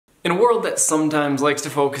In a world that sometimes likes to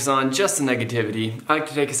focus on just the negativity, I like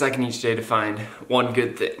to take a second each day to find one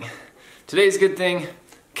good thing. Today's good thing,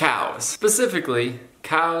 cows. Specifically,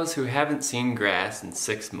 cows who haven't seen grass in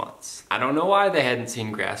 6 months. I don't know why they hadn't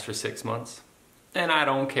seen grass for 6 months, and I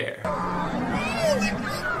don't care.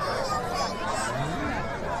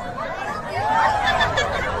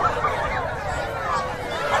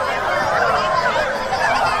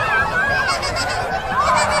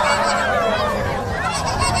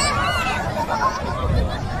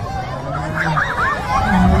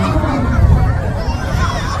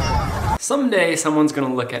 Someday someone's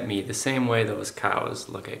gonna look at me the same way those cows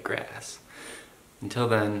look at grass. Until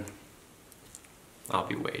then, I'll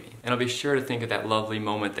be waiting. And I'll be sure to think of that lovely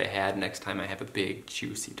moment they had next time I have a big,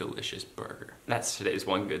 juicy, delicious burger. That's today's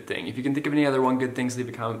one good thing. If you can think of any other one good things, leave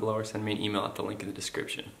a comment below or send me an email at the link in the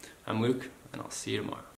description. I'm Luke, and I'll see you tomorrow.